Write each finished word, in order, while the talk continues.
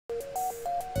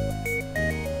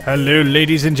Hello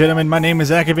ladies and gentlemen, my name is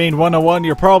Unforgiving101.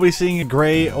 You're probably seeing a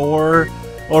gray or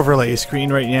overlay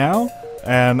screen right now,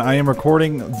 and I am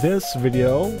recording this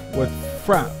video with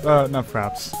not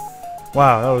fraps.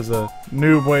 Wow, that was a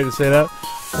noob way to say that.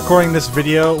 Recording this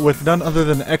video with none other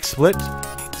than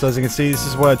Xsplit. So as you can see, this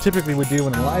is what I typically would do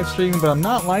when I'm live streaming, but I'm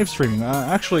not live streaming. I'm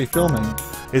actually filming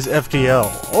is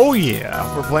FTL. Oh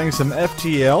yeah, we're playing some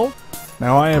FTL.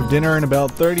 Now I have dinner in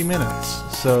about 30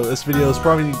 minutes, so this video is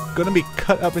probably going to be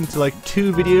cut up into like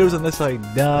 2 videos unless I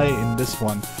die in this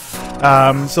one.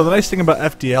 So the nice thing about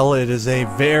FTL, it is a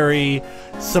very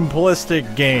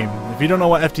simplistic game. If you don't know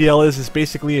what FTL is, it's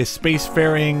basically a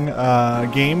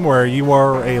spacefaring game where you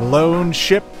are a lone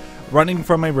ship running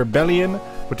from a rebellion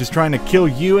which is trying to kill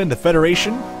you and the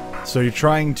Federation. So you're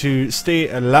trying to stay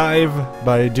alive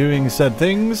by doing said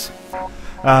things.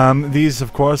 These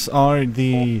of course are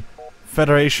the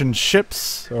Federation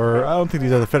ships, or I don't think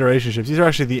these are the Federation ships. These are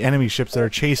actually the enemy ships that are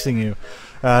chasing you.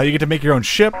 You get to make your own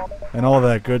ship and all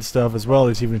that good stuff as well.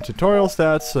 There's even tutorial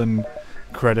stats and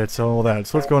credits, all that.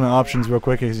 So let's go into options real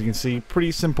quick. As you can see,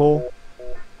 pretty simple.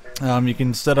 You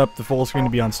can set up the full screen to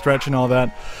be on stretch and all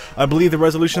that. I believe the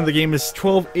resolution of the game is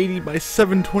 1280 by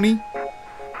 720,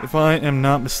 if I am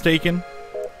not mistaken.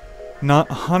 Not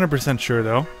 100% sure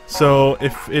though. So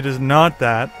if it is not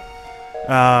that,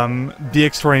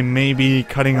 DxTory may be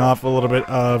cutting off a little bit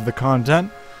of the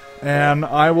content, and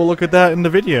I will look at that in the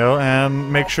video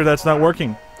and make sure that's not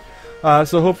working.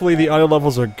 So hopefully the audio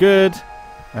levels are good,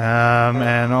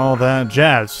 and all that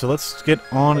jazz. So let's get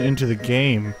on into the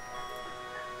game.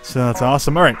 So that's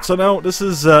awesome. Alright, so now this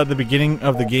is the beginning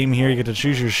of the game here. You get to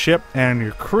choose your ship and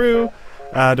your crew.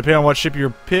 Depending on what ship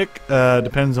you pick,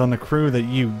 depends on the crew that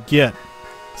you get.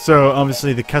 So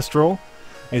obviously the Kestrel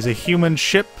is a human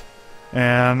ship,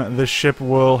 and this ship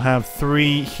will have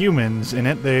 3 humans in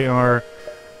it. They are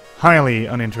highly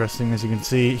uninteresting. As you can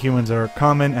see, humans are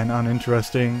common and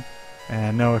uninteresting,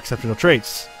 and no exceptional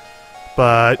traits.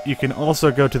 But you can also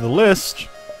go to the list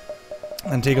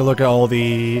and take a look at all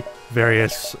the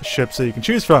various ships that you can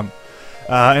choose from.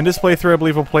 In this playthrough, I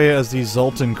believe we'll play as the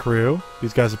Zoltan crew.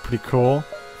 These guys are pretty cool.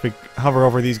 If we hover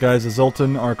over these guys, the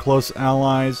Zoltan are close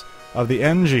allies of the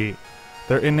NG.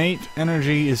 Their innate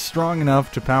energy is strong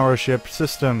enough to power ship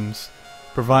systems,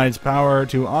 provides power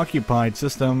to occupied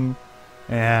system,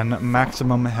 and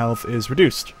maximum health is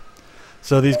reduced.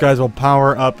 So these guys will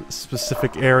power up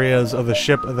specific areas of the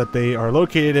ship that they are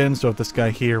located in. So if this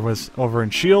guy here was over in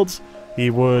shields, he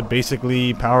would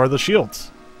basically power the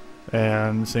shields.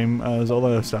 And same as all the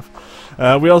other stuff.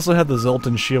 We also have the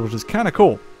Zoltan shield, which is kind of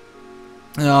cool.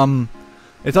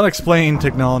 It's unexplained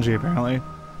technology, apparently.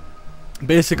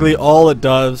 Basically, all it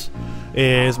does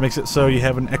is makes it so you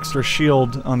have an extra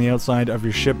shield on the outside of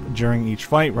your ship during each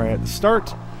fight right at the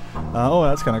start. Oh,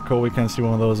 that's kind of cool. We kind of see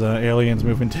one of those aliens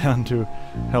moving down to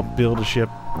help build a ship.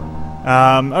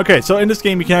 Okay, so in this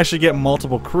game you can actually get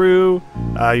multiple crew.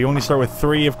 You only start with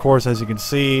 3, of course, as you can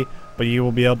see, but you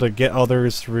will be able to get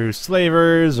others through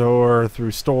slavers or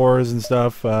through stores and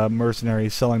stuff,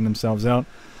 mercenaries selling themselves out.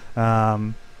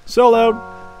 Sold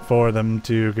out for them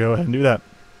to go ahead and do that.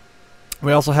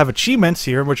 We also have achievements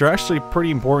here, which are actually pretty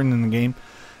important in the game.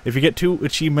 If you get 2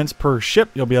 achievements per ship,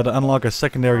 you'll be able to unlock a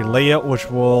secondary layout,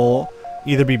 which will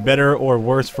either be better or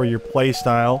worse for your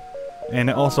playstyle. And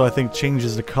it also, I think,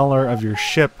 changes the color of your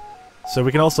ship. So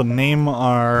we can also name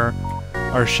our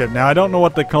ship. Now, I don't know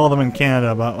what they call them in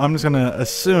Canada, but I'm just going to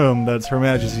assume that it's Her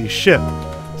Majesty's ship.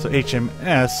 So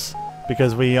HMS,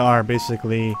 because we are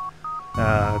basically...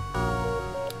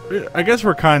 I guess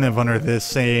we're kind of under the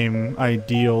same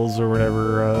ideals or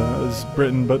whatever as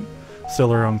Britain, but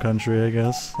still our own country, I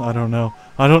guess. I don't know.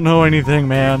 I don't know anything,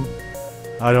 man.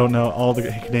 I don't know. All the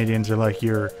Canadians are like,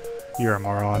 you're a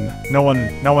moron. No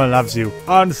one loves you.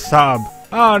 Unsub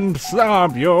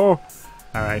you. All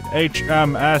right,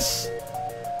 HMS.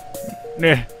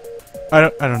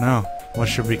 I don't know. What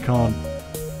should we call him?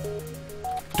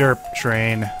 Derp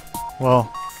train. Well,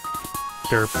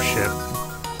 derp ship.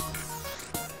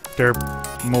 Derp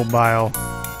mobile.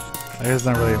 It's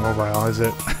not really mobile, is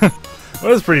it?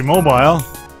 Well, it's pretty mobile.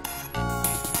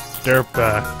 Derp,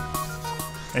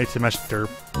 HMS derp.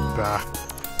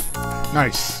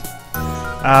 Nice.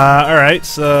 Alright,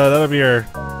 so that'll be our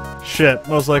ship.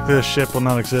 Most likely this ship will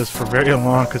not exist for very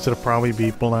long because it'll probably be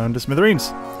blown to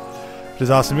smithereens. Which is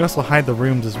awesome. You also hide the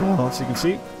rooms as well, as you can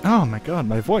see. Oh my god,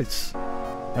 my voice.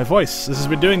 My voice. This has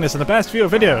been doing this in the past few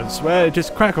videos where it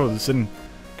just crackles and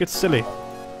gets silly.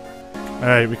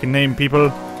 Alright, we can name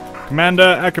people. Commander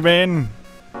Akabane.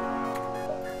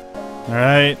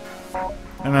 Alright.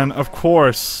 And then, of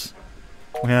course,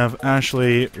 we have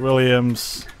Ashley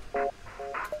Williams.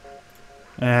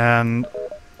 And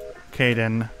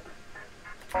Caden.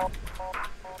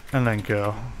 And then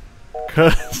go.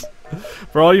 Cause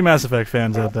for all you Mass Effect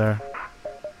fans out there.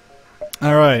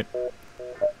 Alright.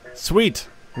 Sweet.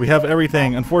 We have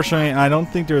everything. Unfortunately, I don't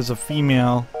think there's a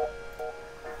female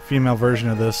version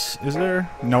of this. Is there?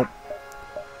 Nope.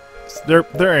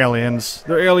 They're aliens.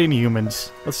 They're alien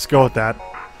humans. Let's go with that.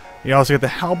 You also get the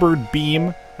halberd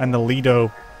beam and the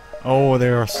Lido. Oh, they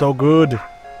are so good.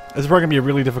 This is probably gonna be a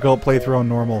really difficult playthrough on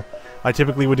normal. I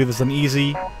typically would do this on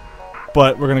easy,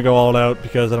 but we're gonna go all out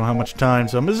because I don't have much time.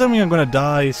 So I'm assuming I'm gonna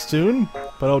die soon,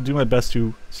 but I'll do my best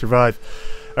to survive.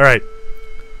 Alright.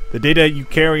 The data you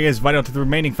carry is vital to the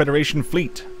remaining Federation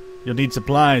fleet. You'll need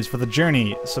supplies for the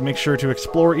journey, so make sure to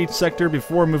explore each sector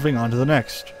before moving on to the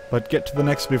next. But get to the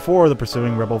next before the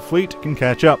pursuing rebel fleet can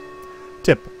catch up.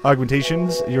 Tip: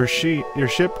 augmentations. Your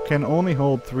ship can only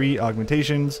hold 3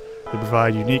 augmentations. They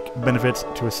provide unique benefits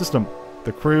to a system,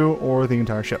 the crew, or the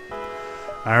entire ship.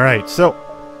 Alright, so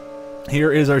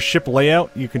here is our ship layout.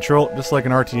 You control it just like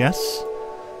an RTS.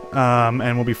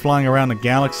 And we'll be flying around the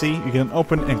galaxy. You can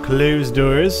open and close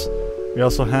doors. We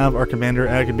also have our Commander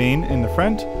Agabane in the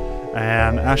front.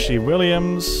 And Ashley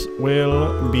Williams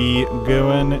will be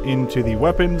going into the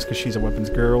weapons, because she's a weapons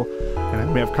girl. And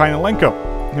then we have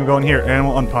Kynalenko. We'll go in here, and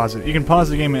we'll unpause it. You can pause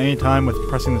the game at any time with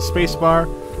pressing the spacebar.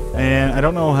 And I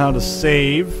don't know how to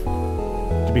save,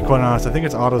 to be quite honest. I think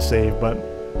it's autosave, but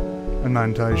I'm not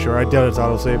entirely sure. I doubt it's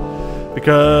autosave,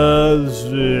 because,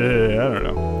 I don't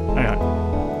know. Hang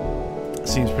on.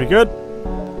 Seems pretty good.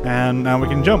 And now we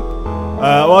can jump.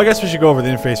 Well, I guess we should go over the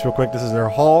interface real quick. This is our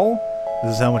hull.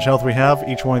 This is how much health we have.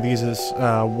 Each one of these is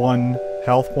 1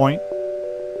 health point.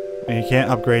 And you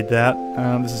can't upgrade that.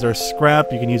 This is our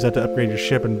scrap. You can use that to upgrade your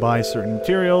ship and buy certain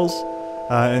materials,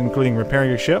 including repair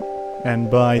your ship, and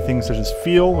buy things such as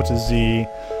fuel, which is the...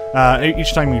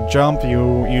 each time you jump,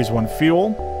 you use 1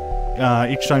 fuel.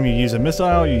 Each time you use a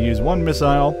missile, you use 1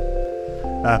 missile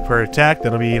per attack.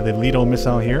 That'll be the Lido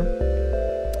missile here.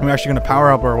 I'm actually going to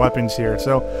power up our weapons here.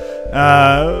 So,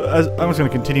 I'm just going to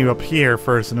continue up here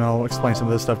first, and I'll explain some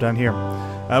of this stuff down here.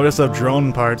 We also have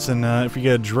drone parts, and if you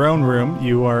get a drone room,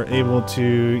 you are able to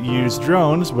use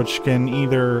drones, which can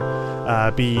either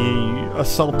be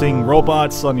assaulting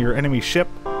robots on your enemy ship,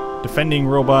 defending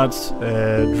robots,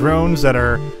 drones that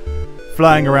are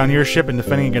flying around your ship and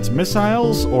defending against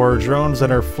missiles, or drones that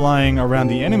are flying around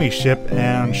the enemy ship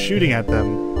and shooting at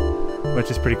them, which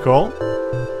is pretty cool.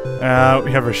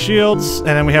 We have our shields, and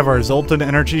then we have our Zoltan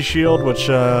energy shield, which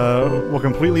will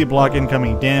completely block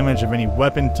incoming damage of any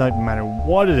weapon type, no matter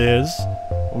what it is,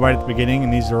 right at the beginning,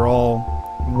 and these are all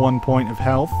 1 point of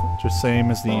health, just same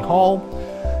as the hull.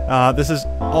 This is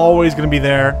always going to be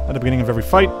there at the beginning of every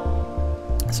fight,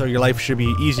 so your life should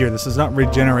be easier. This does not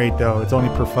regenerate, though. It's only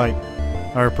per fight,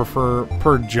 or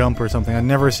per jump or something. I've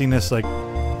never seen this, like,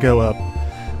 go up.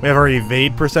 We have our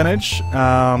evade percentage.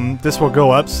 This will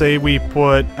go up. Say we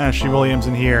put Ashley Williams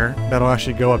in here. That'll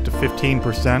actually go up to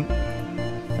 15%.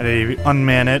 And if you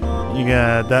unman it,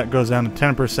 that goes down to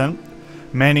 10%.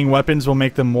 Manning weapons will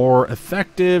make them more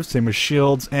effective. Same with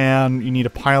shields. And you need a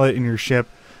pilot in your ship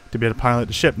to be able to pilot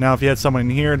the ship. Now, if you had someone in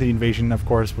here, the invasion, of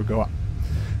course, would go up.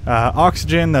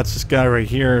 Oxygen, that's this guy right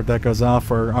here. If that goes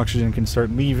off, our oxygen can start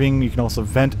leaving. You can also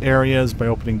vent areas by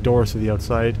opening doors to the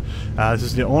outside. This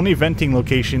is the only venting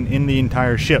location in the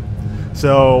entire ship.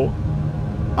 So,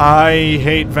 I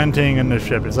hate venting in this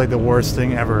ship. It's like the worst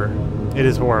thing ever. It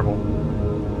is horrible.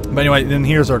 But anyway, then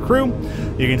here's our crew.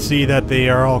 You can see that they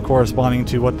are all corresponding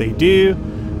to what they do.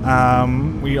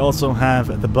 We also have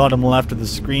at the bottom left of the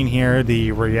screen here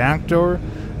the reactor.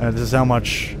 This is how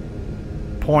much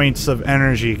points of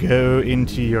energy go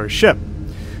into your ship.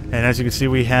 And as you can see,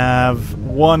 we have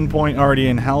 1 point already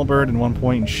in halberd and 1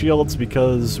 point in shields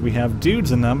because we have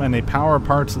dudes in them and they power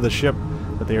parts of the ship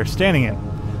that they are standing in.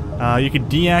 You can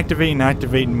deactivate and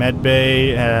activate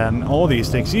medbay and all these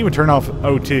things. You can even turn off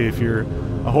O2 if you're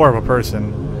a horrible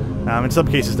person. In some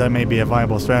cases that may be a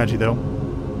viable strategy though.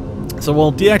 So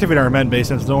we'll deactivate our medbay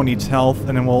since no one needs health,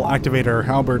 and then we'll activate our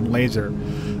halberd laser.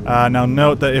 Now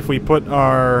note that if we put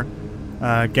our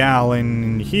gal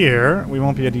in here, we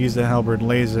won't be able to use the halberd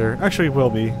laser. Actually, we will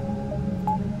be.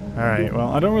 Alright, well,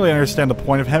 I don't really understand the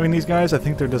point of having these guys. I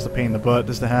think they're just a pain in the butt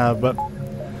just to have, but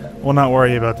we'll not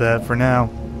worry about that for now.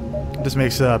 It just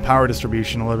makes power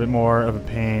distribution a little bit more of a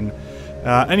pain.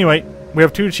 Anyway, we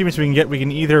have 2 achievements we can get. We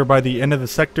can either, by the end of the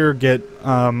sector, get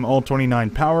all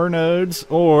 29 power nodes,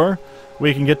 or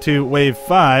we can get to Wave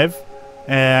 5,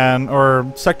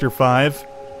 or Sector 5,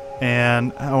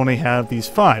 and only have these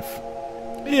 5.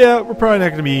 Yeah, we're probably not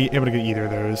going to be able to get either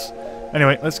of those.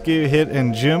 Anyway, let's go ahead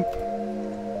and jump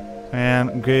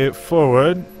and go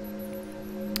forward.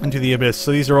 into the abyss.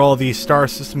 So these are all the star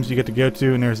systems you get to go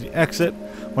to, and there's the exit.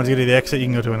 Once you get to the exit, you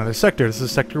can go to another sector. This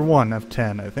is sector 1 of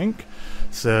 10, I think.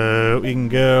 So you can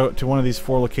go to one of these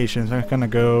 4 locations. I'm gonna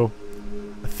go,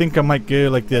 I think I might go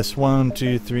like this, 1,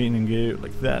 2, 3, and then go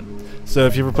like that. So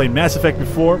if you ever played Mass Effect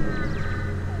before,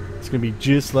 it's gonna be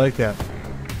just like that.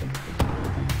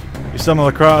 You stumble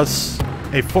across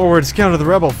a forward scout of the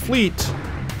rebel fleet.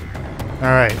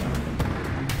 Alright.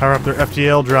 Power up their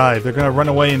FTL drive. They're gonna run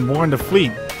away and warn the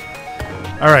fleet.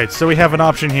 Alright, so we have an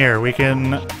option here. We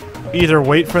can either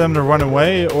wait for them to run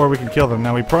away, or we can kill them.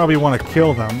 Now we probably want to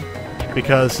kill them,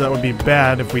 because that would be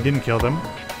bad if we didn't kill them.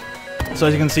 So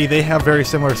as you can see, they have very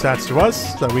similar stats to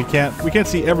us, so we can't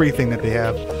see everything that they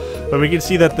have. But we can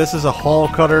see that this is a hull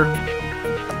cutter.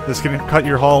 This can cut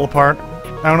your hull apart.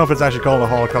 I don't know if it's actually called a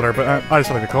hull cutter, but I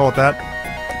just like to call it that.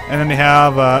 And then they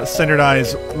have a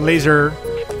standardized laser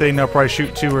thing. They'll probably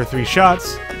shoot 2 or 3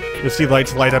 shots. You'll see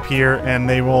lights light up here, and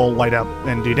they will light up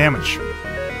and do damage.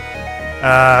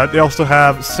 They also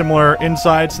have similar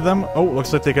insides to them. Oh,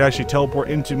 looks like they could actually teleport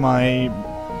into my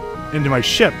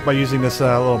ship by using this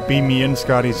little beam me in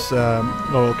Scotty's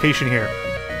little location here.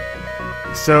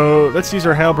 So let's use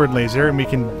our halberd laser, and we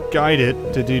can guide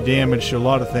it to do damage to a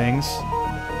lot of things.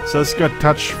 So it's going to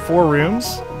touch 4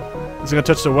 rooms. It's going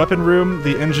to touch the weapon room,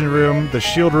 the engine room, the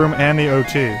shield room, and the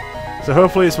O2. So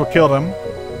hopefully this will kill them.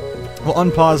 We'll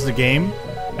unpause the game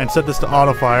and set this to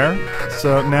auto fire.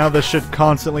 So now this should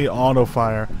constantly auto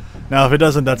fire. Now if it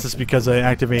doesn't, that's just because I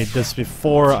activated this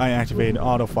before I activated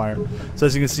auto fire. So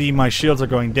as you can see, my shields are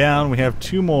going down. We have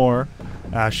 2 more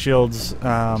shields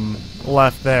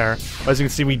left there. As you can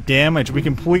see, we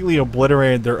completely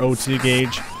obliterated their O2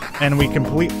 gauge, and we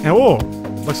oh!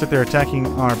 Looks like they're attacking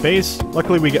our base.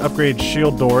 Luckily we get upgraded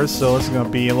shield doors, so this is going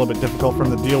to be a little bit difficult for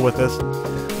them to deal with this.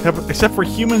 Except for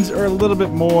humans are a little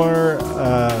bit more,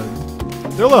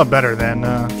 they're a lot better than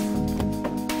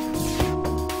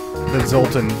the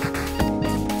Zoltan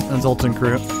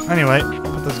crew. Anyway,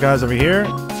 put those guys over here.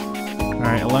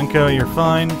 Alright, Alenko, you're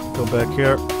fine. Go back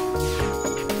here.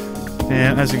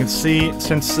 And as you can see,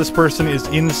 since this person is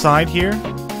inside here,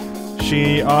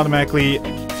 she automatically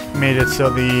made it so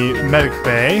the medic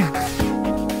bay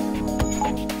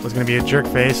was going to be a jerk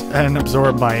face and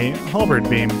absorb my halberd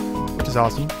beam, which is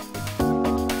awesome.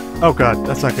 Oh god,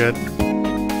 that's not good.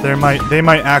 They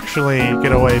might actually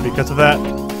get away because of that.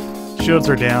 Shields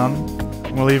are down.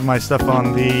 I'm gonna leave my stuff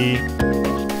on the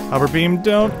halberd beam.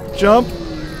 Don't jump.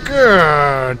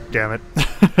 God damn it.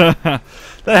 That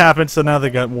happened, so now they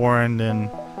got warned and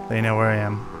they know where I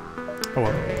am. Oh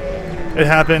well. It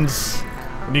happens.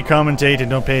 When you commentate and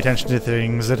don't pay attention to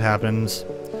things, it happens.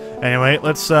 Anyway,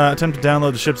 let's attempt to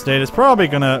download the ship's data. It's probably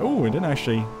gonna... Ooh, it didn't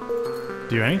actually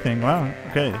do anything. Wow,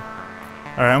 okay.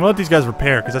 Alright, I'm gonna let these guys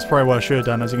repair, because that's probably what I should have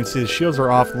done. As you can see, the shields are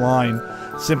offline,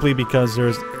 simply because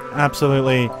there's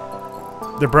absolutely...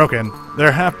 They're broken.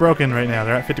 They're half broken right now.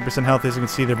 They're at 50% health. As you can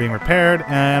see, they're being repaired,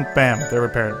 and bam, they're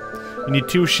repaired. You need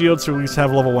 2 shields to at least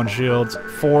have level 1 shields,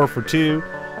 4 for 2,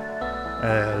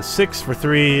 6 for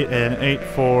 3, and 8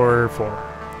 for 4.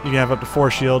 You can have up to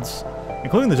 4 shields,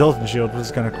 including the Zoltan shield, which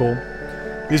is kind of cool.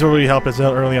 These will really help us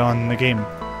out early on in the game.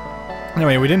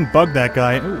 Anyway, we didn't bug that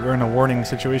guy. Ooh, we're in a warning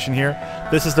situation here.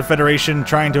 This is the Federation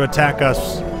trying to attack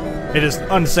us. It is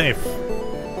unsafe.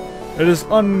 It is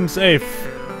unsafe.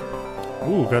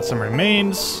 Ooh, got some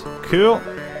remains. Cool.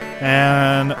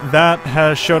 And that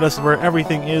has showed us where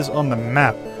everything is on the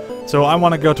map. So I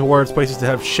want to go towards places that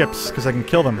have ships, because I can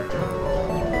kill them.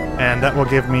 And that will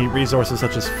give me resources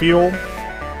such as fuel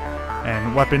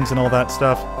and weapons and all that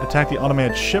stuff. Attack the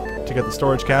automated ship to get the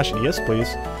storage cache. Yes,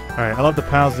 please. Alright, I love to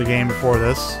pause the game before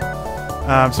this.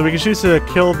 So we can choose to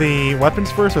kill the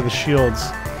weapons first or the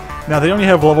shields. Now, they only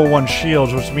have level 1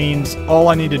 shields, which means all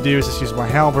I need to do is just use my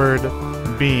halberd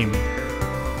beam.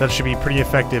 That should be pretty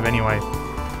effective anyway.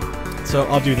 So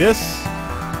I'll do this,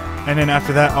 and then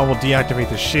after that I will deactivate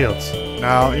the shields.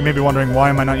 Now, you may be wondering, why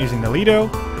am I not using the Lido?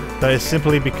 That is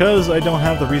simply because I don't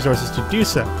have the resources to do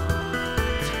so.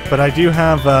 But I do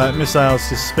have missiles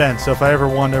to spend, so if I ever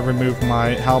want to remove my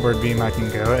halberd beam, I can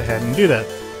go ahead and do that.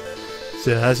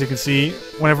 So as you can see,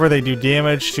 whenever they do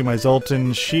damage to my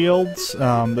Zoltan shields,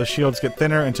 the shields get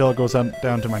thinner until it goes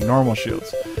down to my normal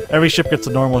shields. Every ship gets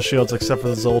the normal shields except for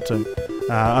the Zoltan.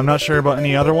 I'm not sure about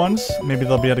any other ones. Maybe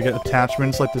they'll be able to get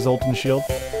attachments like the Zoltan shield.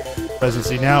 But as you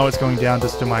see now, it's going down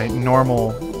just to my normal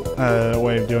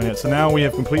way of doing it. So now we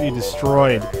have completely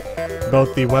destroyed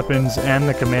both the weapons and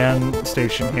the command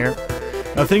station here.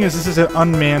 Now, the thing is, this is an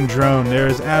unmanned drone. There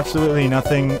is absolutely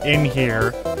nothing in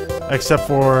here except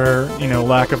for, you know,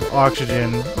 lack of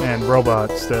oxygen and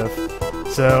robot stuff.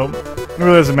 So It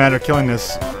really doesn't matter killing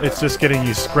this. It's just getting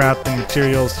you scrap and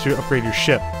materials to upgrade your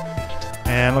ship.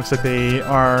 And looks like they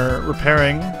are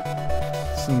repairing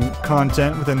some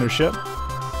content within their ship.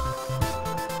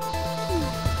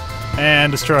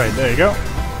 And destroyed. There you go.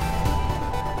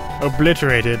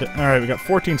 Obliterated. Alright, we got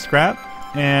 14 scrap.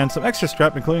 And some extra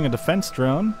scrap, including a defense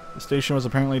drone. The station was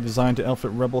apparently designed to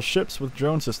outfit rebel ships with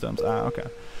drone systems. Ah, okay.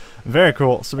 Very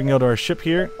cool. So we can go to our ship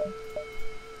here.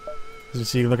 As you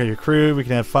see, look at your crew. We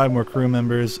can have 5 more crew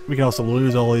members. We can also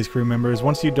lose all these crew members.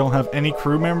 Once you don't have any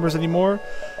crew members anymore,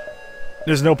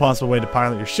 there's no possible way to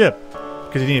pilot your ship.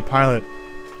 Because you need a pilot.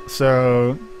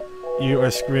 So you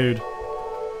are screwed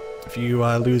if you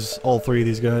lose all 3 of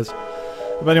these guys.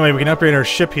 But anyway, we can upgrade our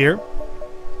ship here.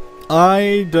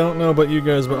 I don't know about you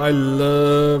guys, but I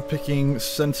love picking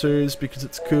sensors because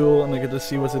it's cool and I get to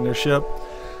see what's in their ship.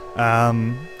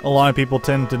 A lot of people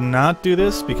tend to not do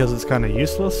this because it's kind of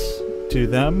useless to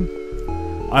them.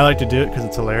 I like to do it because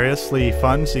it's hilariously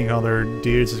fun seeing how their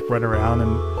dudes just run around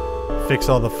and fix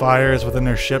all the fires within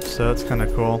their ship, so it's kind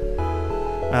of cool.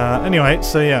 Anyway,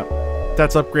 so yeah,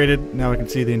 that's upgraded. Now we can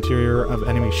see the interior of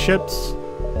enemy ships.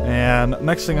 And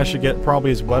next thing I should get probably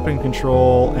is weapon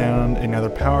control and another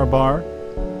power bar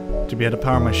to be able to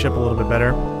power my ship a little bit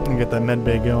better and get that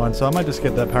medbay going. So I might just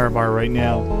get that power bar right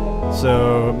now.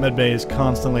 So medbay is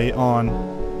constantly on.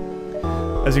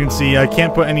 As you can see, I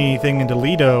can't put anything into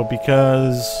Lido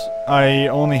because I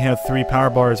only have 3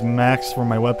 power bars max for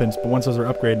my weapons. But once those are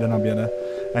upgraded, then I'll be able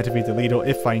to activate the Lido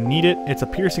if I need it. It's a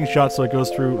piercing shot, so it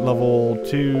goes through level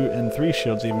 2 and 3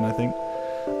 shields even, I think.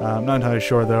 I'm not entirely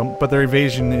sure though, but their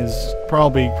evasion is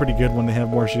probably pretty good when they have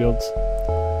more shields.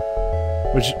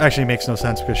 Which actually makes no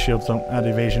sense because shields don't add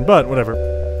evasion, but whatever.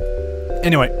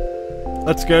 Anyway,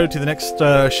 let's go to the next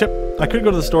ship. I could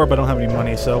go to the store, but I don't have any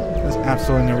money, so there's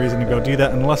absolutely no reason to go do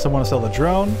that unless I want to sell the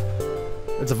drone.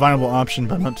 It's a viable option,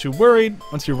 but I'm not too worried.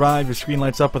 Once you arrive, your screen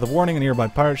lights up with a warning. A nearby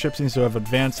pirate ship seems to have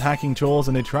advanced hacking tools,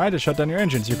 and they try to shut down your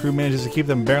engines. Your crew manages to keep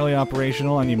them barely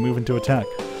operational, and you move into attack.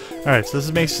 Alright, so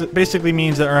this basically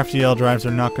means that our FTL drives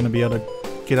are not going to be able to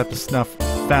get up to snuff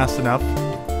fast enough.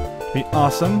 Be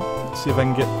awesome. Let's see if I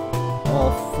can get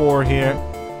all 4 here.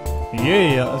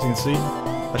 Yeah, as you can see,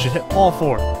 I should hit all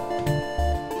 4.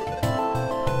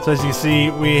 So as you can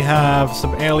see, we have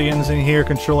some aliens in here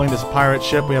controlling this pirate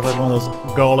ship. We have like one of those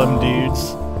golem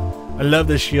dudes. I love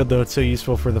this shield though, it's so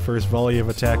useful for the first volley of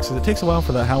attacks. It takes a while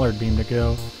for that Hallard beam to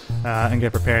go and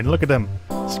get prepared. Look at them,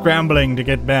 scrambling to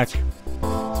get back.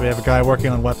 So we have a guy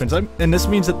working on weapons, and this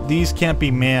means that these can't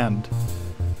be manned.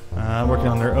 Working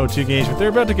on their O2 gauge, but they're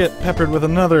about to get peppered with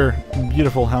another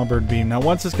beautiful halberd beam. Now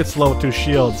once this gets to level 2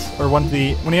 shields, or when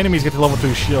the enemies get to level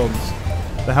 2 shields,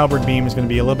 the halberd beam is going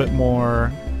to be a little bit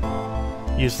more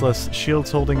useless.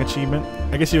 Shields holding achievement.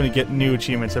 I guess you only get new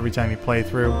achievements every time you play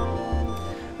through.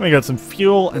 We got some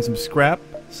fuel and some scrap.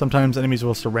 Sometimes enemies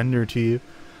will surrender to you,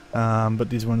 but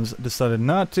these ones decided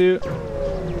not to.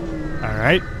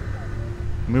 Alright.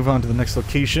 Move on to the next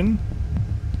location.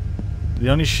 The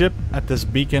only ship at this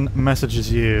beacon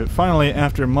messages you. Finally,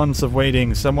 after months of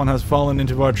waiting, someone has fallen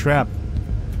into our trap.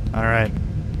 Alright.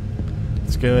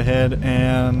 Let's go ahead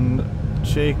and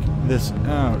check this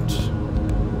out.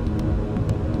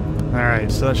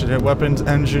 Alright, so that should hit weapons,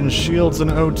 engines, shields, and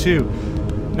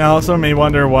O2. Now, some may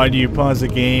wonder, why do you pause the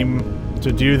game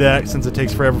to do that, since it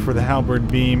takes forever for the halberd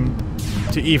beam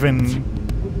to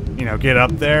even, you know, get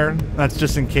up there? That's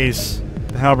just in case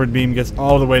the halberd beam gets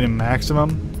all the way to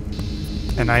maximum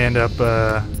and I end up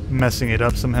messing it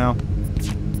up somehow.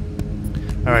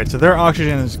 Alright, so their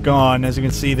oxygen is gone. As you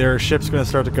can see, their ship's going to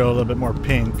start to go a little bit more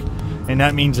pink, and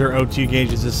that means their O2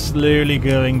 gauge is just slowly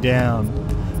going down.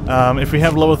 If we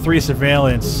have level 3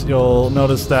 surveillance, you'll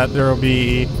notice that there will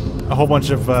be a whole bunch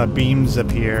of beams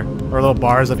up here, or little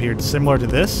bars up here similar to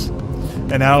this,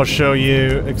 and that'll show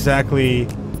you exactly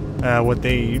what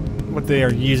they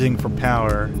are using for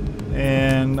power.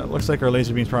 And it looks like our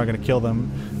laser beam's probably going to kill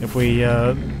them if we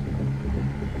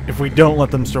don't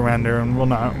let them surrender, and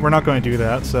we're not going to do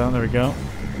that. So there we go.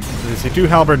 So you see 2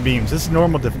 halberd beams. This is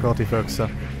normal difficulty, folks. So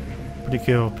pretty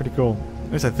cool, pretty cool.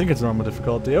 At least I think it's normal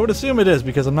difficulty. I would assume it is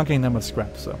because I'm not getting that much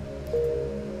scrap. So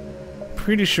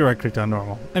pretty sure I clicked on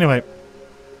normal. Anyway,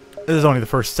 this is only the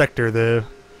first sector though,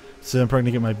 so I'm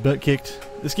probably gonna get my butt kicked.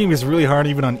 This game is really hard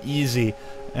even on easy,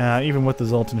 even with the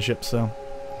Zoltan Ship. So.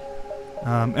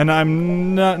 And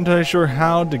I'm not entirely sure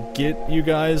how to get you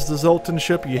guys the Zoltan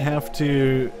Ship. You have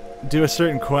to do a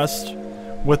certain quest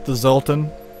with the Zoltan,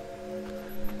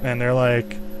 and they're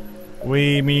like,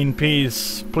 "We mean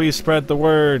peace. Please spread the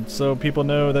word so people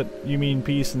know that you mean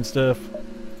peace and stuff."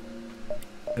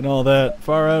 And all that.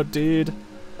 Far out, dude.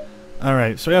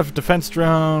 Alright, so we have defense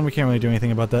drone. We can't really do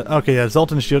anything about that. Okay, yeah,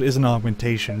 Zoltan shield is an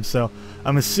augmentation, so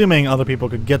I'm assuming other people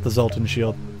could get the Zoltan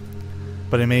shield.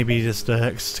 But it may be just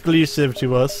exclusive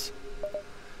to us.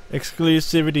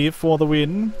 Exclusivity for the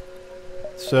win.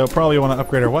 So probably want to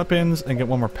upgrade our weapons and get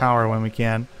one more power when we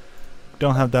can.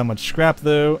 Don't have that much scrap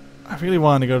though. I really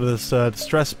wanted to go to this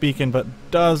distress beacon, but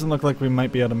doesn't look like we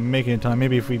might be able to make it in time.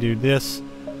 Maybe if we do this,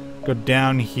 go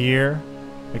down here,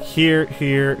 like here,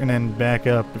 here, and then back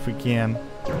up if we can.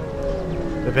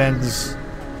 Depends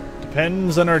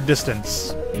on our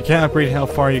distance. You can't upgrade how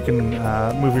far you can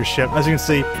move your ship. As you can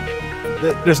see,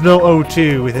 there's no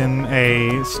O2 within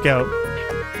a scout.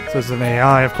 So it's an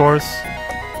AI, of course.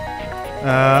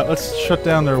 Let's shut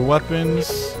down their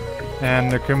weapons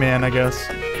and their command, I guess.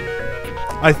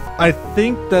 I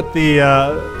think that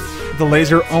the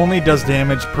laser only does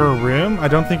damage per room. I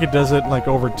don't think it does it like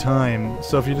over time.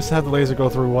 So if you just have the laser go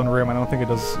through one room, I don't think it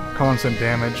does constant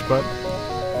damage. But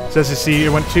so as you see, it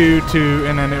went 2, 2,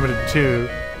 and then it went 2.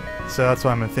 So that's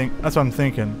what I'm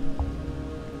thinking.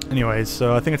 Anyways,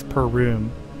 so I think it's per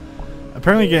room.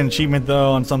 Apparently you get an achievement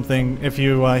though on something if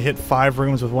you hit 5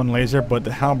 rooms with one laser, but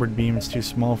the halberd beam is too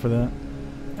small for that.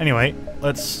 Anyway,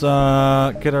 let's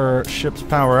get our ship's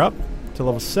power up to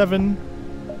level 7,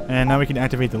 and now we can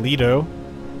activate the Lido,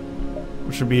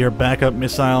 which would be our backup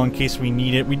missile in case we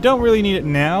need it. We don't really need it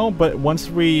now, but once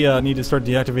we need to start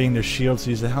deactivating their shields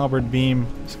to use the halberd beam,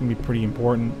 it's going to be pretty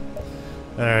important.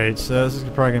 Alright, so this is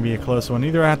probably going to be a close one.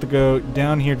 Either I have to go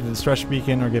down here to the distress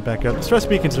beacon or get back up. Distress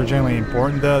beacons are generally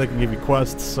important though. They can give you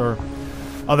quests or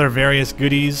other various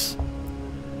goodies.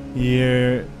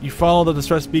 You follow the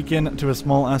distress beacon to a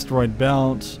small asteroid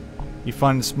belt. You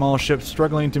find a small ship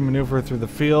struggling to maneuver through the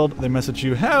field. They message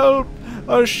you, "Help!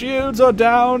 Our shields are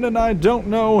down and I don't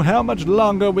know how much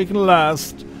longer we can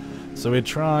last." So we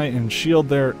try and shield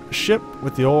their ship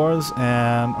with the oars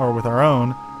or with our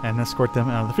own, and escort them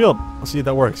out of the field. Let's see if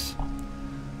that works.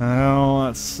 Oh,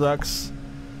 that sucks.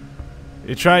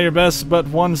 You try your best, but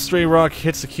one stray rock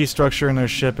hits the key structure in their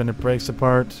ship and it breaks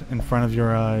apart in front of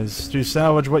your eyes. Do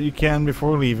salvage what you can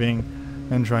before leaving,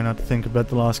 and try not to think about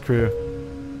the lost crew.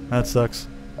 That sucks.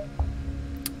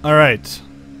 Alright.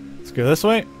 Let's go this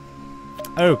way.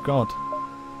 Oh, God.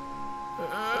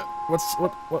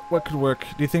 What could work?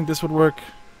 Do you think this would work?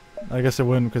 I guess it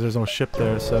wouldn't because there's no ship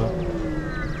there, so...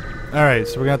 Alright,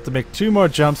 so we're gonna have to make 2 more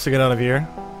jumps to get out of here.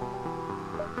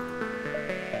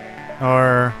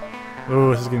 Or...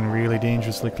 oh, this is getting really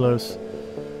dangerously close.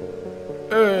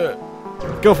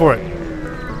 Go for it!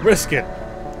 Risk it!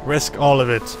 Risk all of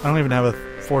it. I don't even have a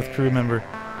 4th crew member.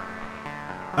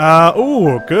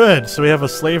 Ooh, good! So we have a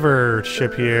slaver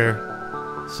ship here.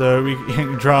 So we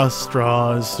can draw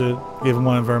straws to give him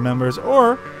one of our members,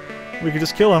 or we could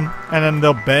just kill him, and then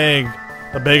they'll beg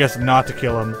us not to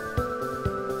kill him.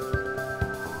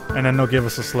 And then they'll give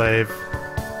us a slave.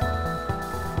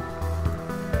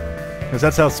 Because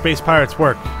that's how space pirates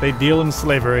work. They deal in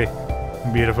slavery.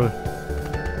 Beautiful.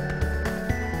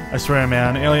 I swear,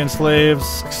 man, alien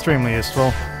slaves, extremely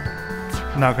useful.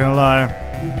 Not gonna lie.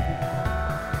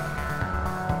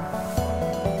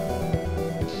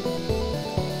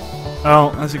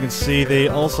 Oh, as you can see, they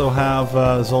also have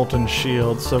Zoltan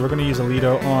shields, so we're gonna use a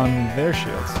Lido on their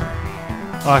shields.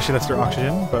 Oh, actually, that's their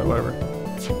oxygen, but whatever.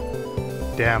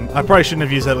 Damn, I probably shouldn't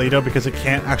have used that Lido because it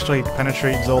can't actually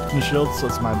penetrate Zoltan shields, so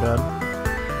it's my bad.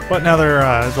 But now their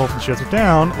Zoltan shields are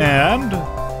down, and...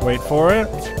 wait for it.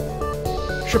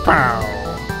 Shapow!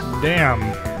 Damn.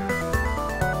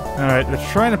 Alright,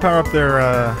 they're trying to power up their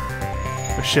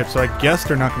ship, so I guess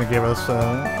they're not going to give us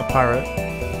a pirate.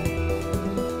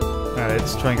 Alright,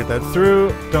 let's try and get that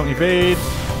through. Don't evade.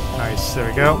 Nice, there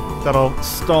we go. That'll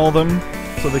stall them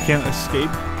so they can't escape.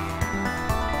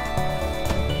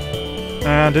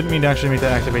 Didn't mean to actually make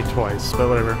that activate twice, but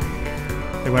whatever.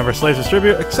 They went over slaves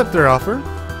distribute, accept their offer.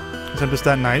 Because I'm just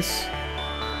that nice.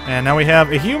 And now we have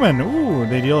a human. Ooh,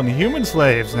 they deal in human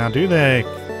slaves. Now, do they?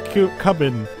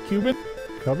 Cuban? Cuban?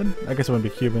 I guess it wouldn't be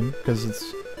Cuban, because it's...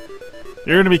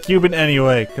 you're gonna be Cuban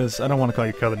anyway, because I don't want to call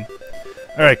you Cuban.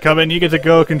 Alright, Cuban, you get to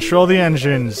go control the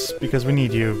engines, because we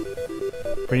need you.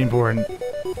 Pretty important.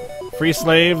 Free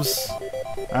slaves.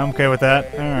 I'm okay with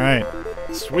that. Alright.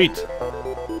 Sweet.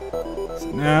 So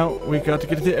now, we got to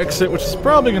get to the exit, which is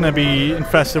probably gonna be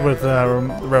infested with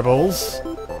rebels.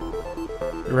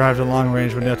 Arrived at long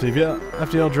range when the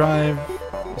FTL drive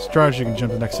is charged. You can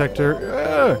jump to the next sector.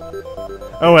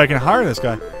 Oh, I can hire this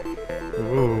guy.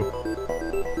 Ooh.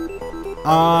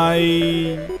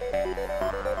 I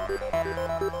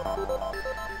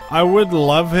would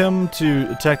love him to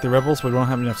attack the rebels, but we don't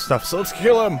have enough stuff, so let's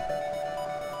kill him.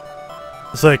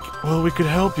 It's like, well, we could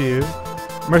help you,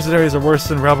 Mercenaries are worse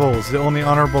than rebels. The only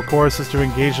honorable course is to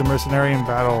engage the mercenary in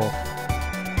battle.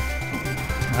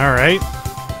 Alright.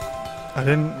 I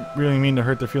didn't really mean to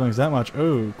hurt their feelings that much.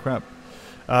 Oh, crap.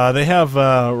 They have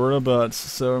robots,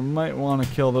 so we might want to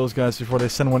kill those guys before they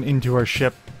send one into our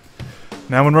ship.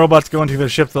 Now, when robots go into their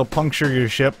ship, they'll puncture your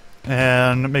ship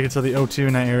and make it so the O2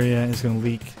 in that area is going to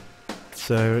leak.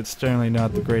 So it's generally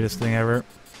not the greatest thing ever.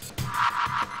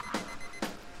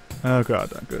 Oh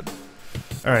god, not good.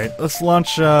 Alright, let's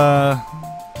launch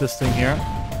this thing here.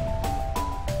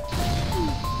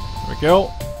 There we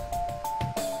go.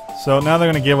 So now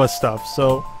they're going to give us stuff.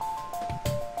 So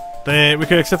we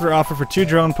could accept their offer for 2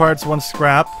 drone parts, 1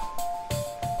 scrap.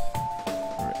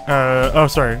 Oh,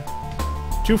 sorry.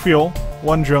 2 fuel,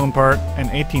 1 drone part, and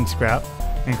 18 scrap,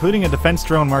 including a defense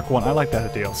drone Mark 1. I like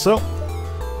that deal. So,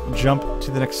 we'll jump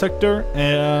to the next sector,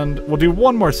 and we'll do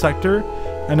 1 more sector,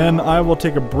 and then I will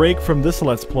take a break from this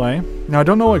Let's Play. Now, I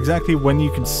don't know exactly when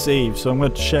you can save, so I'm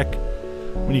going to check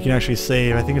when you can actually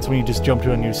save. I think it's when you just jump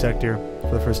to a new sector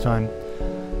for the first time.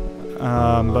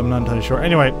 But I'm not entirely sure.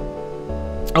 Anyway,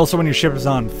 also when your ship is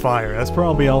on fire. That's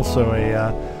probably also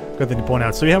a good thing to point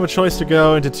out. So you have a choice to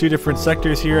go into 2 different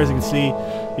sectors here. As you can see,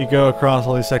 you go across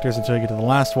all these sectors until you get to the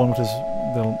last one, which is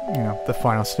the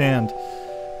final stand.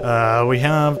 We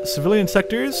have civilian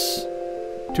sectors,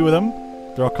 2 of them.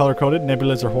 They're all color-coded.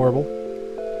 Nebulas are horrible,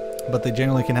 but they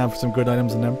generally can have some good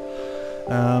items in them.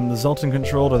 The Zoltan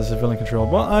controlled or the civilian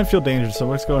controlled. Well, I feel dangerous, so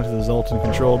let's go into the Zoltan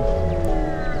controlled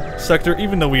sector,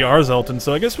 even though we are Zoltan,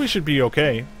 so I guess we should be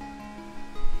okay.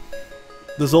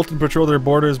 The Zoltan patrol their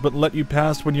borders, but let you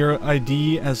pass when you're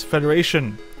ID as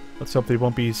Federation. Let's hope they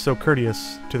won't be so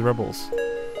courteous to the rebels.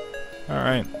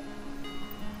 Alright.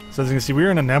 So as you can see, we're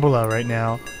in a nebula right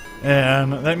now,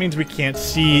 and that means we can't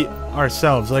see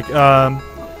ourselves. Like,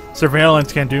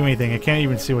 surveillance can't do anything. It can't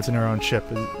even see what's in our own ship.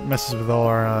 It messes with all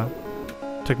our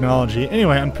technology.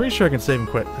 Anyway, I'm pretty sure I can save and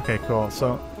quit. Okay, cool.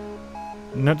 So,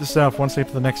 note to self, once I get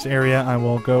to the next area, I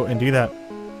will go and do that.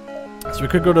 So we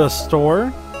could go to a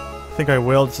store. I think I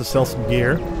will, just to sell some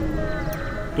gear.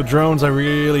 The drones I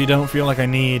really don't feel like I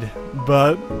need,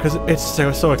 but because it's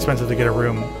so expensive to get a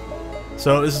room.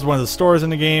 So this is one of the stores in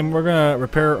the game. We're gonna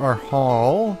repair our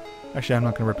hull. Actually, I'm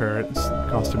not gonna repair it. It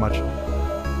costs too much.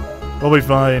 We'll be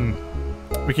fine.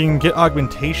 We can get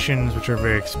augmentations, which are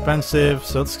very expensive.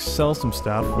 So let's sell some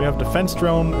stuff. We have defense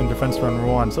drone and defense drone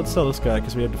 1. So let's sell this guy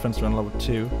because we have defense drone level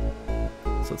 2.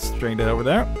 So let's drain that over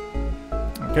there.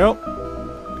 There we go.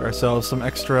 Get ourselves some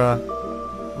extra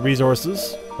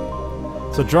resources.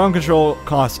 So drone control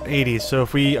costs 80. So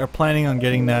if we are planning on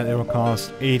getting that, it will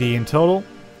cost 80 in total.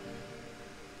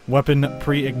 Weapon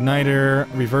pre-igniter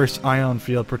reverse ion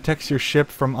field protects your ship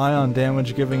from ion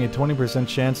damage, giving a 20%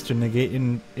 chance to negate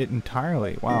it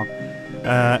entirely. Wow.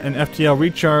 An FTL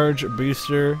recharge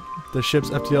booster. The ship's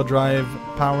FTL drive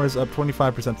powers up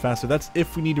 25% faster. That's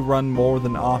if we need to run more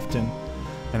than often.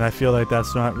 And I feel like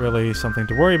that's not really something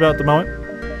to worry about at the moment.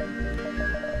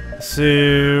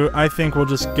 So I think we'll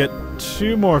just get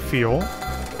 2 more fuel.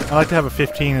 I like to have a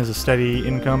 15 as a steady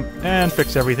income and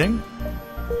fix everything.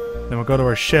 Then we'll go to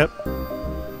our ship,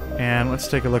 and let's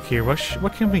take a look here.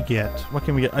 What can we get? What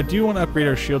can we get? I do want to upgrade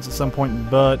our shields at some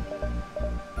point, but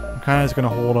I'm kind of just going to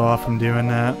hold off from doing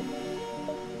that.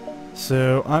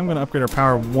 So I'm going to upgrade our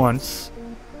power once,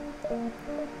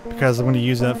 because I'm going to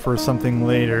use that for something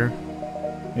later.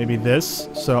 Maybe this.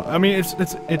 So I mean,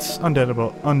 it's undoubtable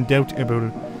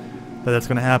that that's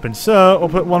going to happen. So we'll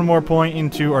put 1 more point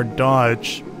into our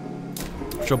dodge,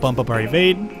 which will bump up our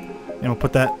evade. And we'll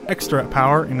put that extra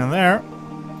power into there.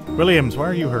 Williams, why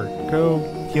are you hurt? Go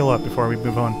heal up before we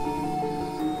move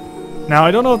on. Now, I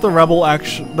don't know if the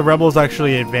rebels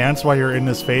actually advance while you're in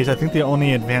this phase. I think they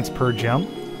only advance per jump.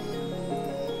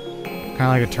 Kind of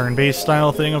like a turn-based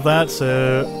style thing of that.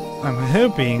 So I'm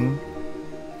hoping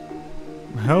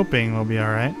we'll be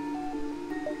alright.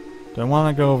 Do I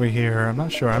want to go over here? I'm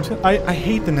not sure. I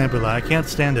hate the nebula. I can't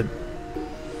stand it.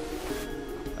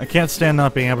 I can't stand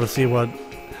not being able to see what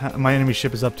my enemy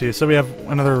ship is up to. So we have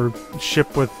another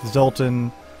ship with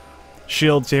Zoltan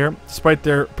shields here. Despite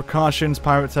their precautions,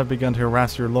 pirates have begun to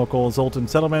harass your local Zoltan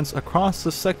settlements across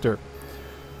the sector.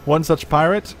 One such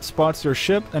pirate spots your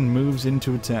ship and moves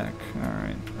into attack.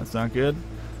 Alright, that's not good.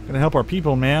 Gonna help our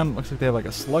people, man. Looks like they have like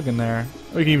a slug in there.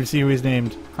 Oh, you can even see who he's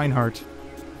named. Heinhardt.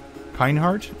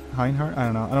 Heinhardt? Heinhardt? I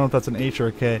don't know. I don't know if that's an H or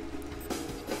a K,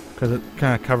 because it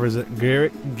kind of covers it.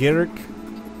 Garrick.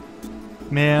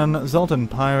 Man, Zoltan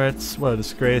pirates, what a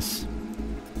disgrace.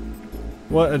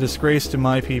 What a disgrace to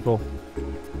my people.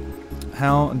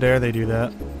 How dare they do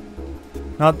that?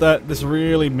 Not that this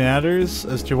really matters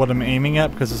as to what I'm aiming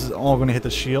at, because this is all going to hit the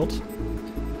shield.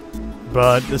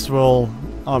 But this will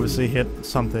obviously hit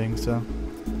something, so...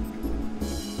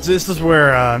 This is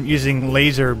where using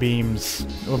laser beams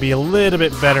will be a little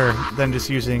bit better than just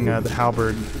using the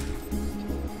halberd.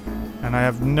 And I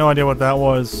have no idea what that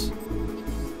was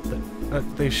that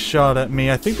they shot at me.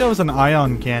 I think that was an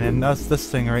ion cannon. That's this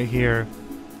thing right here.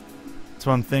 That's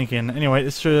what I'm thinking. Anyway,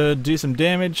 this should do some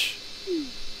damage.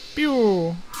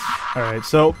 Pew! Alright,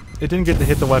 so it didn't get to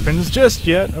hit the weapons just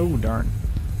yet. Oh, darn.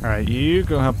 Alright, you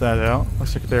go help that out.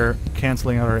 Looks like they're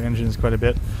canceling out our engines quite a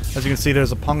bit. As you can see,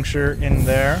 there's a puncture in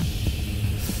there.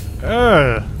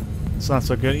 It's not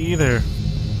so good either.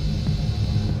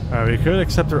 Alright, we could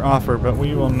accept their offer, but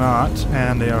we will not.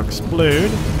 And they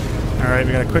explode. Alright,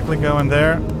 we gotta quickly go in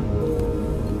there.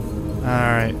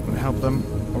 Alright, help them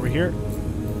over here.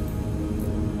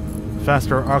 The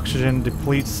faster our oxygen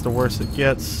depletes, the worse it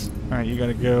gets. Alright, you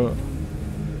gotta go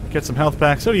get some health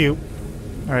back. So do you.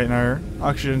 Alright, and our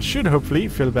oxygen should hopefully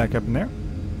fill back up in there.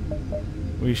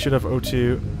 We should have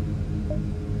O2.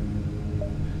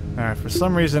 Alright, for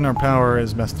some reason our power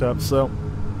is messed up, so...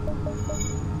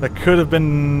 That could have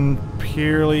been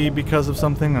purely because of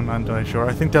something, I'm not entirely sure.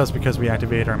 I think that was because we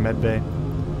activated our med bay.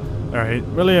 Alright,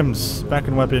 Williams, back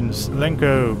on weapons.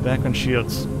 Lenko, back on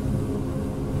shields.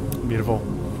 Beautiful.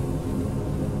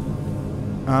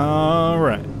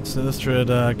 Alright, so this should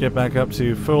get back up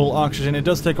to full oxygen. It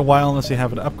does take a while unless you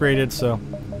have it upgraded, so...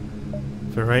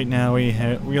 For right now, we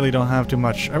really don't have too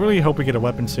much. I really hope we get a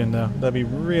weapon soon, though. That'd be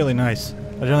really nice.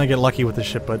 I generally get lucky with this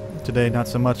ship, but today, not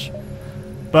so much.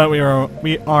 But we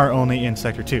are only in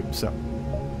Sector 2, so...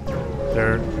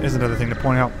 There is another thing to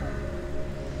point out.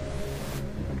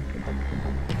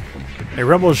 A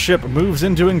rebel ship moves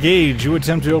in to engage. You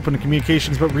attempt to open the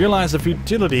communications, but realize the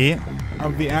futility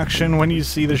of the action when you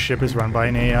see the ship is run by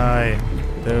an AI.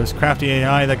 Those crafty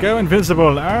AI that go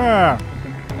invisible. Ah!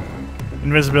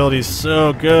 Invisibility is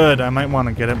so good. I might want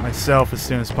to get it myself as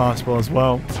soon as possible as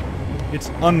well. It's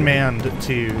unmanned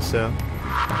too, so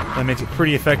that makes it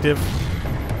pretty effective.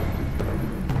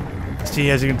 See,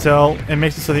 as you can tell, it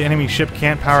makes it so the enemy ship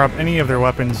can't power up any of their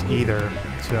weapons either.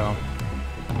 So,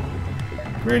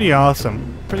 pretty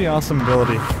awesome. Pretty awesome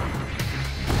ability.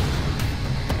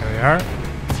 There we are.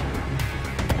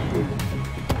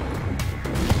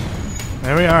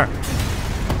 There we are.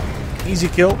 Easy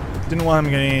kill. Didn't want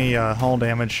him to get any hull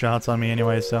damage shots on me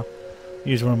anyway, so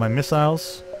use one of my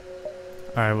missiles.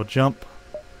 Alright, we'll jump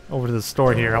over to the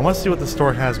store here. I want to see what the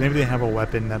store has. Maybe they have a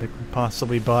weapon that it could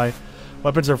possibly buy.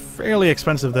 Weapons are fairly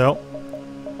expensive though.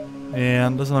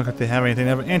 And doesn't look like they have anything. They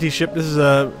have an anti-ship. This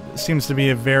is seems to be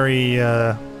a very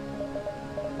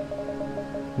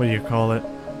what do you call it?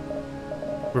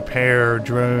 Repair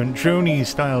droney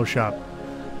style shop.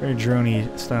 Very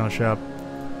droney style shop.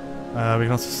 We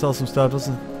can also sell some stuff.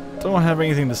 Don't have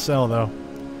anything to sell though.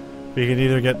 We could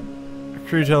either get a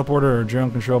crew teleporter or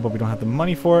drone control, but we don't have the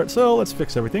money for it. So let's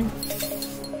fix everything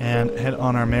and head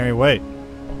on our merry way.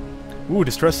 Ooh,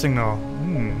 distress signal.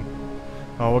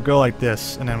 Oh, we'll go like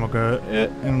this, and then we'll go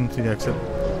into the exit.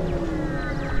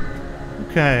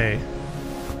 Okay.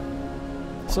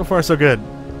 So far, so good.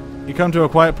 You come to a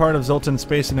quiet part of Zoltan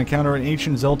space and encounter an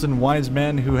ancient Zoltan wise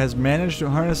man who has managed to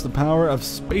harness the power of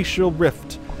spatial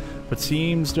rift, but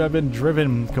seems to have been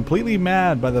driven completely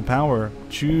mad by the power.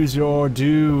 Choose your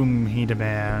doom, he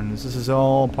demands. This is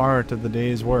all part of the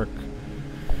day's work.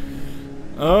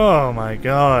 Oh my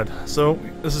god. So,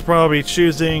 this is probably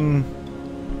choosing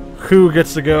who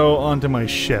gets to go onto my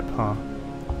ship, huh?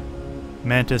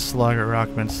 Mantis Slug or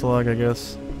Rockman Slug, I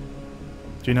guess.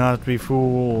 Do not be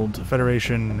fooled,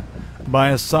 Federation. By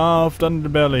a soft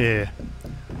underbelly,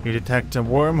 you detect a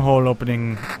wormhole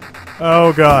opening.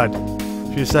 Oh god.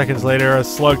 A few seconds later, a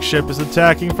slug ship is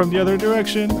attacking from the other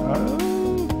direction.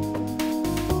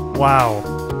 Wow.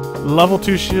 Level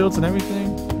 2 shields and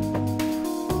everything?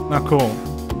 Not cool.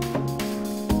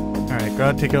 Alright,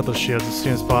 gotta take out those shields as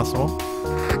soon as possible.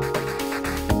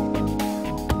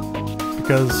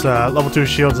 Because level 2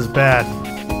 shields is bad.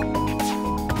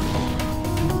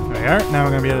 There we are. Now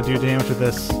we're gonna be able to do damage with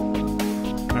this.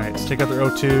 Alright, let's take out their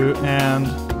O2 and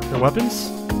their weapons.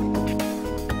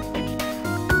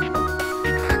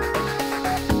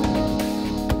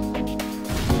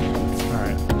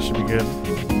 Alright, that should be good.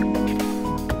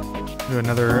 Do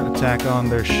another attack on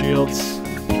their shields.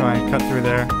 Try and cut through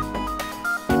there.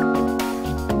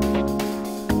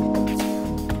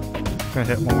 Gonna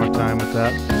hit one more time with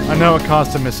that. I know it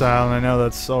costs a missile, and I know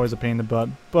that's always a pain in the butt,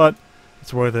 but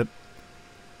it's worth it.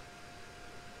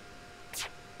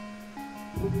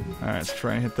 Alright, let's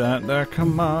try and hit that there.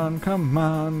 Come on, come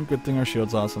on. Good thing our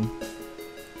shield's awesome.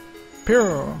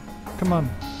 Pew! Come on.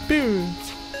 Pew!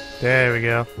 There we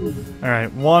go.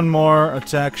 Alright, one more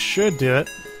attack should do it.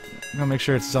 gonna make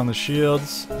sure it's on the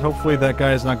shields. Hopefully that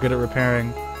guy is not good at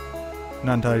repairing.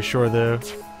 Not entirely sure though.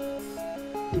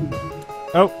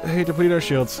 Oh, hey, deplete our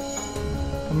shields.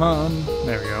 Come on.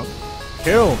 There we go.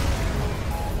 Kill!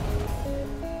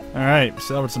 Alright,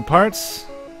 salvage some parts.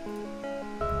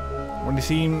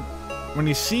 When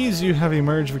he sees you have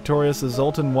emerged victorious, the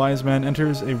Zoltan wise man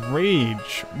enters a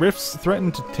rage. Rifts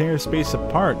threaten to tear space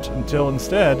apart, until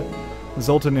instead, the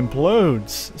Zoltan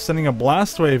implodes, sending a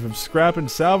blast wave of scrap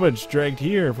and salvage dragged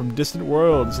here from distant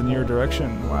worlds in your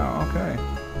direction. Wow, okay.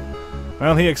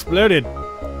 Well, he exploded.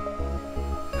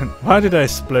 Why did I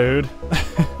explode?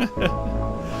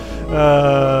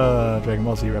 Dragon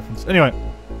Ball Z reference. Anyway.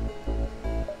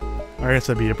 I guess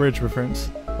that'd be a bridge reference.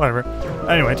 Whatever.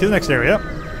 Anyway, to the next area.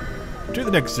 To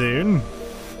the next zone.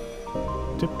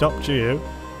 Tip-top geo.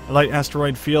 A light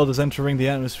asteroid field is entering the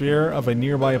atmosphere of a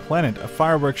nearby planet. A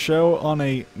fireworks show on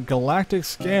a galactic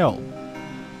scale.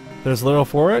 There's little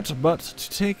for it, but to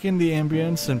take in the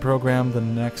ambience and program the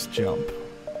next jump.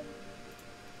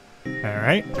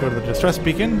 Alright, go to the distress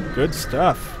beacon. Good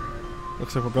stuff.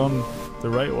 Looks like we're going the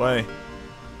right way.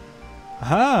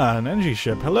 Aha, an energy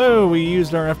ship. Hello, we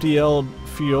used our FTL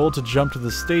fuel to jump to the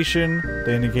station.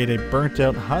 They indicate a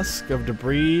burnt-out husk of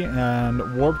debris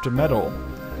and warped metal.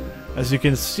 As you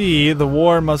can see, the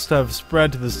war must have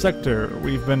spread to the sector.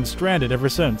 We've been stranded ever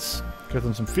since. Give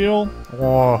them some fuel.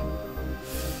 Oh.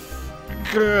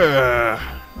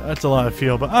 That's a lot of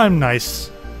fuel, but I'm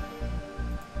nice.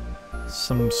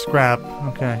 Some scrap.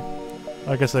 Okay.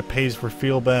 I guess that pays for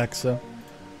fuel back, so...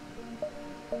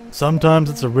 Sometimes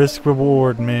it's a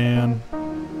risk-reward, man.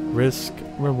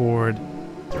 Risk-reward.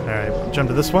 Alright, jump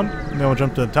to this one, and then we'll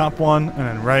jump to the top one, and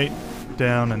then right,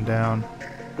 down, and down.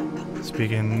 This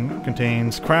beacon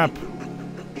contains crap.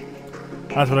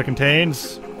 That's what it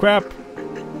contains. Crap!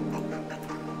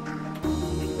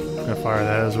 I'm gonna fire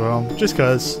that as well, just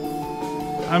cause.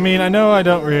 I mean, I know I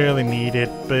don't really need it,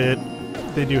 but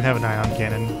they do have an ion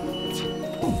cannon.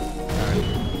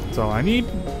 Alright, that's all I need.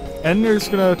 And they're just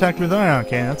gonna attack me with an ion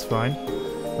cannon, that's fine.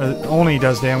 It only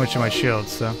does damage to my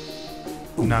shields, so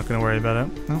I'm not gonna worry about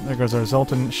it. Oh, there goes our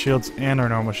Zoltan shields and our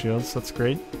normal shields, that's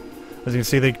great. As you can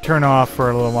see, they turn off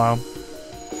for a little while.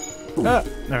 Ah,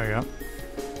 there we go.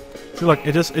 See, look,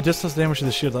 it just does damage to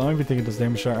the shield. I don't even think it does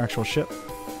damage to our actual ship.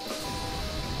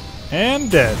 And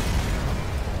dead.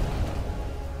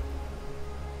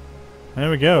 There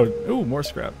we go. Ooh, more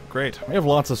scrap. Great. We have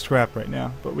lots of scrap right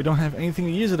now, but we don't have anything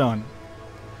to use it on.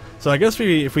 So I guess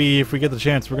if we get the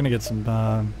chance, we're gonna get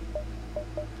some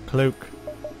cloak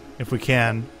if we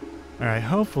can. All right.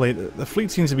 Hopefully, the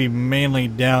fleet seems to be mainly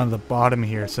down at the bottom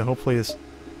here, so hopefully this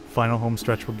final home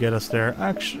stretch will get us there.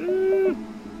 Actually,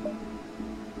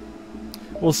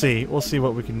 we'll see. We'll see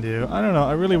what we can do. I don't know.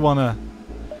 I really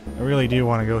do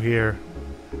wanna go here.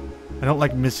 I don't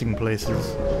like missing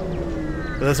places.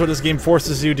 But that's what this game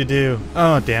forces you to do.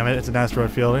 Oh, damn it. It's an asteroid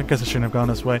field. I guess I shouldn't have gone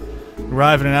this way.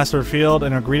 Arrive in an asteroid field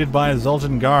and are greeted by a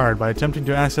Zoltan guard. By attempting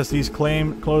to access these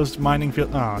closed mining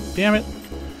fields... Oh, damn it.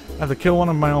 I have to kill one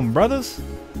of my own brothers?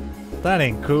 That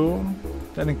ain't cool.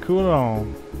 That ain't cool at all.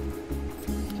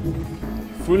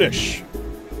 Foolish.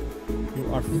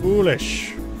 You are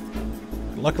foolish.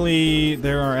 Luckily,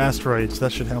 there are asteroids.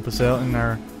 That should help us out in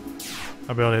our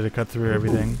ability to cut through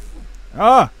everything.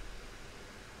 Ah!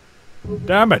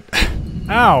 Damn it!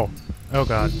 Ow! Oh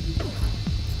god.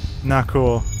 Not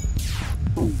cool.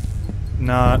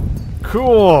 Not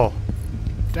cool!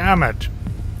 Damn it!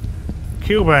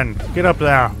 Cuban, get up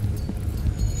there!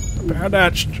 Repair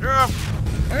that stuff!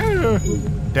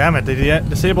 Damn it, they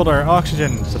disabled our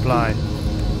oxygen supply.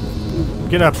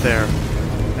 Get up there.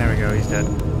 There we go, he's dead.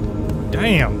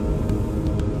 Damn!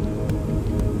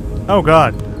 Oh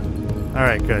god!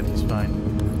 Alright, good, he's fine.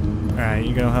 Alright,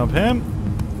 you go help him.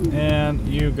 And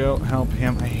you go help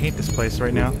him. I hate this place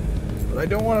right now. But I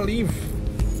don't want to leave.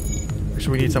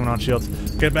 Actually, we need someone on shields.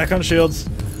 Get back on shields.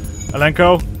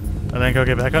 Alenko. Alenko,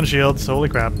 get back on shields. Holy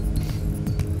crap.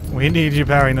 We need you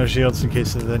powering those shields in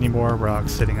case there's any more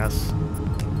rocks hitting us.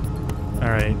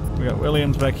 Alright. We got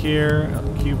Williams back here.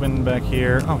 Cuban back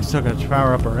here. Oh, we still got to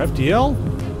power up our FTL?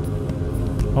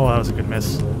 Oh, that was a good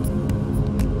miss.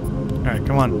 Alright,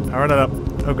 come on. Power that up.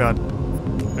 Oh god.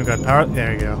 Oh god, power.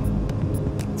 There you go.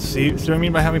 See what I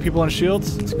mean by having people on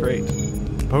shields? It's great.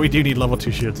 But we do need level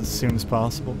 2 shields as soon as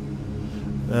possible.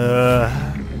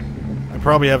 I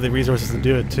probably have the resources to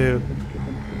do it too.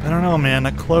 I don't know, man.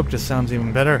 That cloak just sounds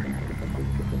even better.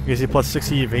 Gives you plus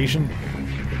 60 evasion.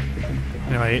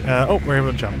 Anyway, oh, we're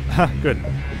able to jump. Good.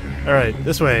 Alright,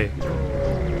 this way.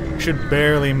 Should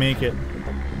barely make it.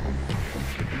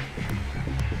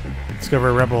 Discover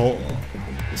a rebel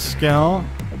scout.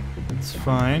 It's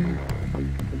fine.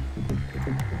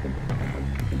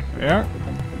 Yeah.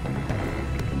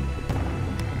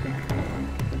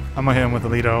 I'm gonna hit him with a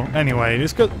Lido. Anyway,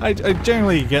 just cause I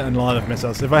generally get a lot of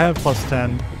missiles. If I have plus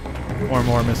 10 or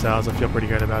more missiles, I feel pretty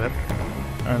good about it.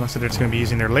 Alright, looks like they're just gonna be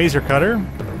using their laser cutter.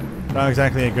 Not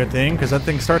exactly a good thing, because that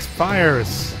thing starts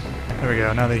fires. There we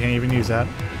go, now they can't even use that.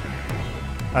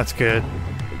 That's good.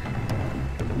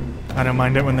 I don't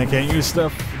mind it when they can't use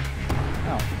stuff.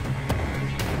 Ow.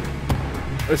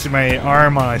 This is my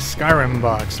arm on a Skyrim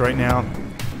box right now.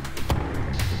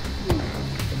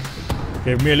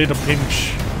 Give me a little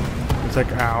pinch. It's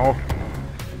like, ow.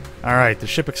 Alright, the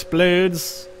ship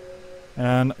explodes.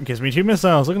 And gives me 2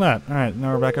 missiles. Look at that. Alright,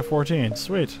 now we're back at 14.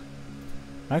 Sweet.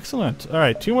 Excellent.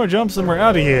 Alright, 2 more jumps and we're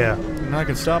out of here. And I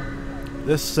can stop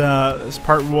this, this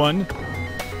part 1.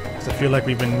 Because I feel like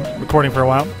we've been recording for a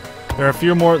while. There are a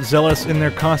few more zealous in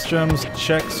their costumes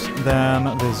checks than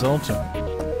the Zoltan.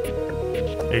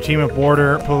 A team of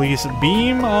border police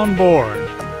beam on board.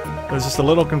 There's just a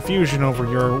little confusion over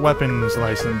your weapons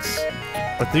license.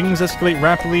 But things escalate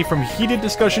rapidly from heated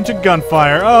discussion to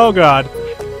gunfire. Oh god.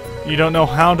 You don't know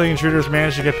how the intruders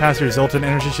managed to get past your Zoltan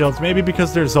energy shields. Maybe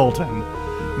because they're Zoltan.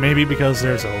 Maybe because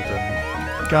they're Zoltan.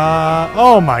 God.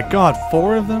 Oh my god,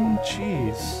 4 of them?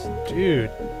 Jeez. Dude.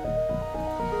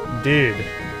 Dude.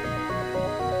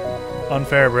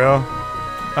 Unfair, bro.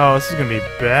 Oh, this is gonna be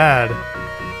bad.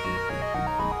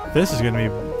 This is gonna be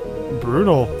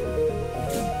brutal.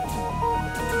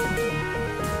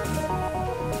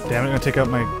 Damn it, I'm gonna take out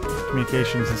my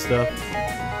communications and stuff.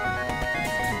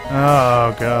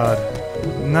 Oh god.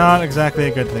 Not exactly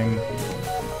a good thing.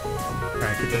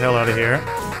 Alright, get the hell out of here.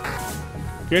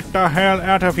 Get the hell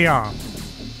out of here!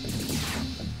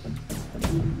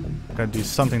 Gotta do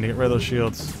something to get rid of those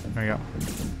shields. There you go.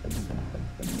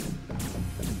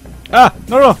 Ah!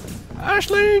 No, no!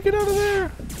 Ashley, get out of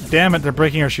there! Damn it, they're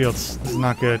breaking our shields. This is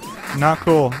not good. Not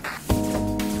cool.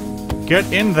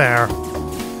 Get in there!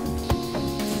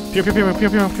 Pew pew pew pew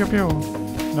pew pew pew.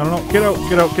 No, no, no. Get out,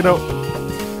 get out, get out.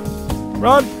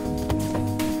 Run!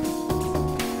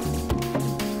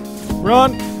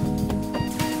 Run!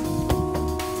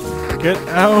 Get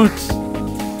out!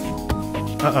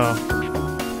 Uh-oh.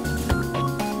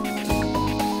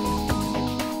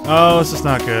 Oh, this is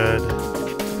not good.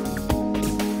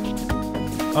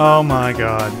 Oh my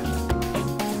god.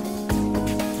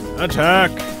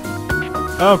 Attack!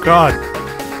 Oh god.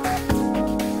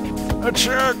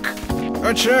 Attack!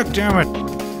 Attack, damn it!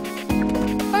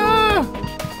 Ah!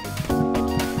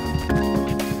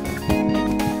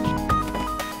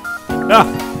 Ah!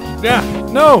 Yeah!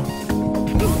 No!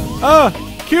 Ah!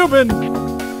 Cuban!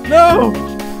 No!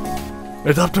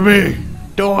 It's up to me!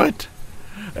 Do it!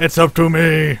 It's up to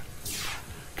me!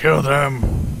 Kill them!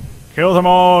 Kill them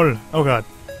all! Oh god.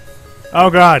 Oh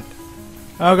god!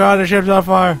 Oh god, the ship's on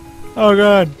fire! Oh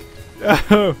god!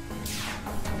 Oh!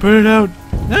 Put it out!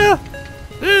 Ah!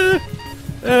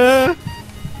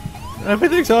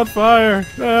 Everything's on fire!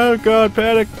 Oh god,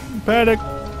 panic! Panic!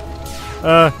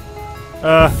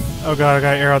 Oh god, I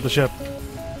gotta air out the ship.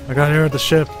 I gotta air out the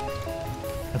ship.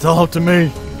 It's all up to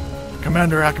me.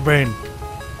 Commander Akabane.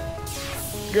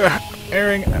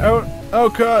 Airing out. Oh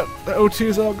god, the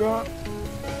O2's all gone.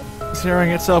 It's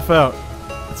airing itself out.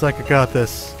 It's like I got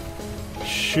this.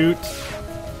 Shoot.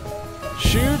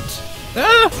 Shoot!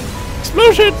 Ah!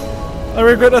 Explosion! I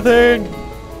regret nothing!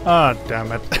 Ah,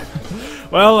 damn it.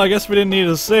 Well, I guess we didn't need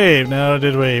a save now,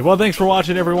 did we? Well, thanks for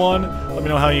watching, everyone. Let me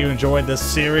know how you enjoyed this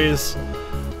series.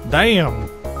 Damn!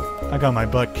 I got my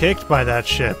butt kicked by that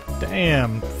ship.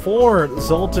 Damn. 4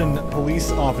 Zoltan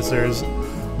police officers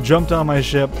jumped on my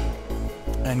ship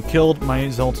and killed my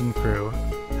Zoltan crew.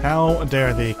 How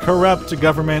dare they? Corrupt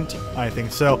government? I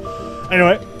think so.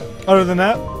 Anyway, other than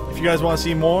that, if you guys want to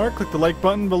see more, click the like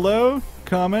button below,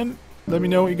 comment, let me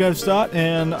know what you guys thought,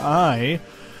 and I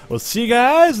will see you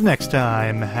guys next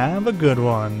time. Have a good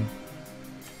one.